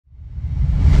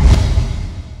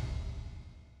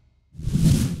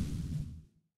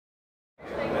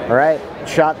All right,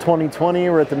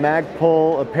 Shot2020, we're at the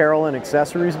Magpul apparel and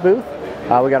accessories booth.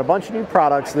 We got a bunch of new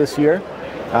products this year.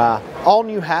 All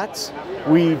new hats.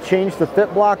 We changed the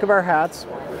fit block of our hats.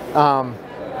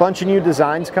 Bunch of new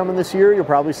designs coming this year. You'll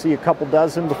probably see a couple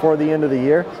dozen before the end of the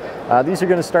year. These are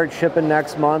going to start shipping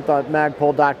next month on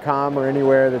Magpul.com or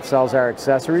anywhere that sells our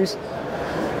accessories.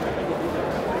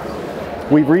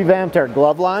 We've revamped our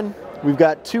glove line. We've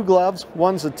got two gloves.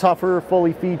 One's a tougher,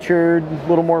 fully featured, a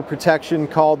little more protection,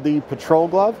 called the Patrol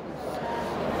glove.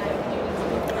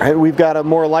 All right, we've got a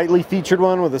more lightly featured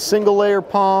one with a single layer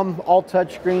palm, all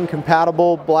touchscreen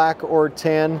compatible, black or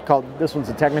tan, called, this one's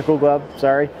a technical glove,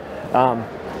 sorry.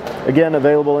 Again,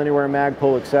 available anywhere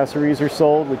Magpul accessories are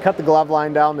sold. We cut the glove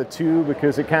line down to two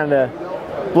because it kind of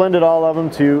blended all of them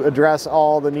to address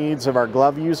all the needs of our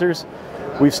glove users.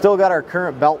 We've still got our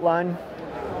current belt line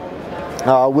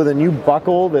with a new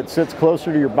buckle that sits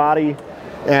closer to your body,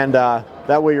 and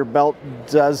that way your belt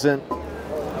doesn't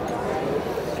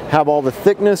have all the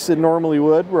thickness it normally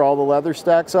would where all the leather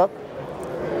stacks up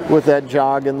with that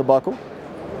jog in the buckle.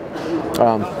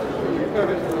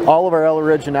 All of our El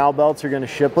Original belts are going to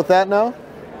ship with that now,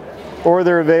 or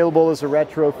they're available as a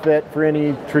retrofit for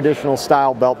any traditional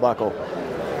style belt buckle.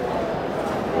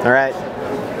 All right.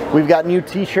 We've got new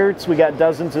t-shirts. We got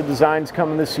dozens of designs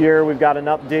coming this year. We've got an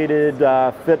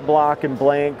updated fit block and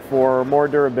blank for more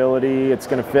durability. It's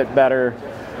going to fit better.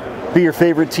 Be your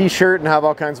favorite t-shirt and have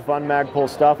all kinds of fun Magpul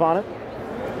stuff on it.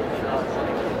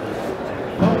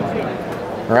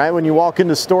 All right, when you walk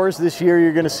into stores this year,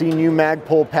 you're going to see new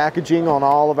Magpul packaging on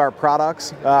all of our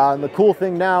products. And the cool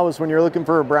thing now is when you're looking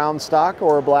for a brown stock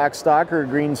or a black stock or a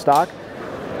green stock,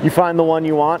 you find the one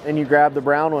you want and you grab the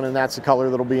brown one, and that's the color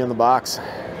that'll be in the box.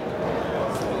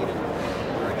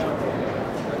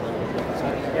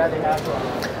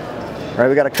 All right,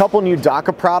 we got a couple new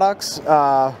DAKA products.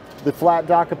 The flat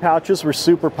DAKA pouches were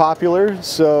super popular,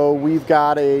 so we've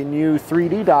got a new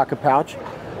 3D DAKA pouch,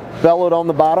 bellowed on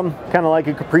the bottom, kind of like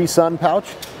a Capri Sun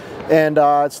pouch, and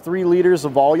it's 3 liters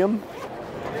of volume.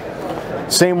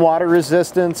 Same water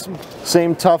resistance,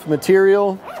 same tough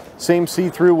material, same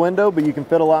see-through window, but you can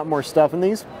fit a lot more stuff in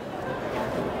these.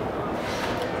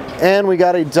 And we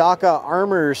got a DAKA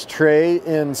Armors tray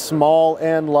in small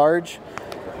and large.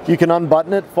 You can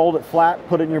unbutton it, fold it flat,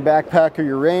 put it in your backpack or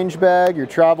your range bag, your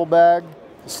travel bag,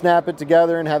 snap it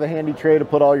together and have a handy tray to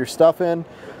put all your stuff in.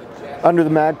 Under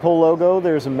the Magpul logo,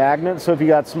 there's a magnet, so if you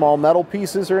got small metal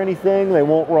pieces or anything, they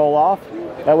won't roll off.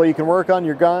 That way you can work on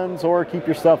your guns or keep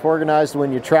your stuff organized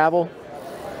when you travel.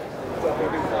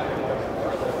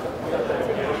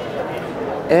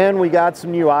 And we got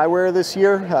some new eyewear this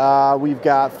year. We've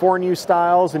got 4 new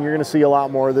styles, and you're going to see a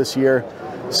lot more this year.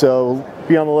 So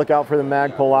be on the lookout for the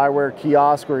Magpul Eyewear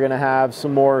kiosk. We're going to have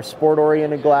some more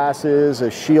sport-oriented glasses, a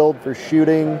shield for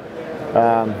shooting,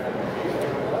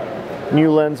 new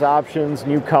lens options,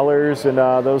 new colors, and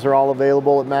those are all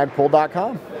available at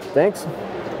Magpul.com. Thanks.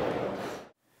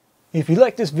 If you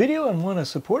like this video and want to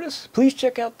support us, please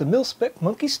check out the MIL-SPEC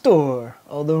Monkey Store.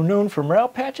 Although known for morale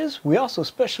patches, we also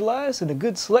specialize in a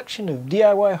good selection of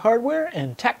DIY hardware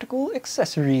and tactical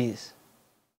accessories.